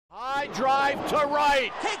drive to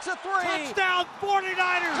right. Takes a three. Touchdown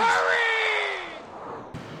 49ers. Hurry!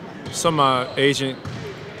 Something my agent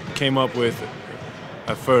came up with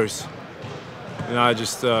at first, and I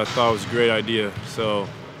just thought it was a great idea. So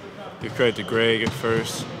give credit to Greg at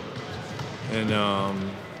first, and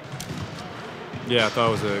yeah, I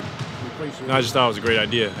just thought it was a great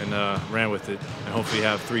idea and ran with it, and hopefully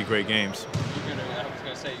have 3 great games. I was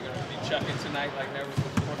gonna say, you're gonna be chucking tonight like never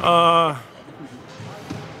before.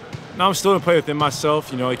 No, I'm still gonna play within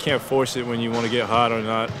myself. You know, you can't force it when you want to get hot or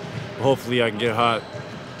not. But hopefully, I can get hot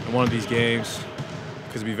in one of these games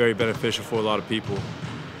because it'd be very beneficial for a lot of people.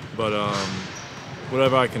 But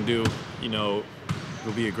whatever I can do, you know,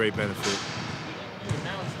 will be a great benefit. You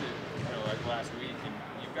announced it, like last week, and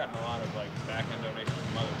you've gotten a lot of back-end donations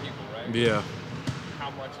from other people, right? Yeah.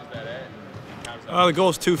 How much is that at? And how does that The goal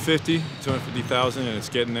is 250,000, and it's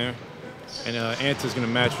getting there. And Anta's gonna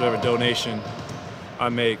match whatever donation I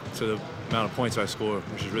make to the amount of points I score,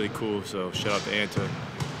 which is really cool. So shout out to Anta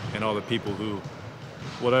and all the people who,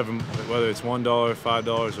 whether it's $1,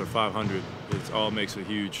 $5, or $500, it all makes a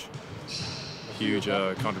huge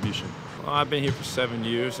contribution. Well, I've been here for 7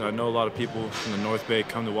 years, and I know a lot of people from the North Bay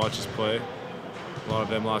come to watch us play. A lot of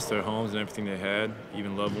them lost their homes and everything they had,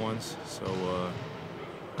 even loved ones. So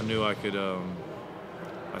I knew I could.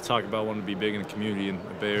 I talked about wanting to be big in the community in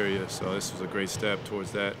the Bay Area, so this was a great step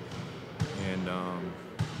towards that. And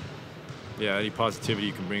yeah, any positivity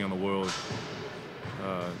you can bring on the world,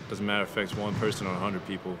 doesn't matter if it affects 1 person or 100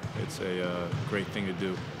 people, it's a great thing to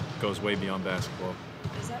do. It goes way beyond basketball.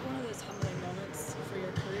 Is that one of those humbling moments for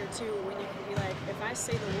your career too, when you can be like, if I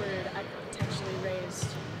say the word, I could potentially raise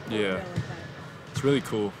 $1 million like that? It's really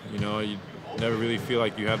cool. You know, you never really feel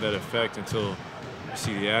like you have that effect until you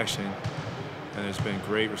see the action. And there's been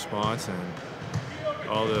great response, and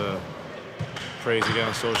all the praise we get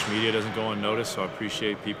on social media doesn't go unnoticed, so I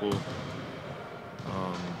appreciate people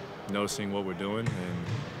noticing what we're doing,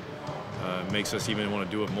 and it makes us even want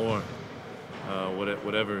to do it more,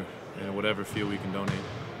 whatever field we can donate.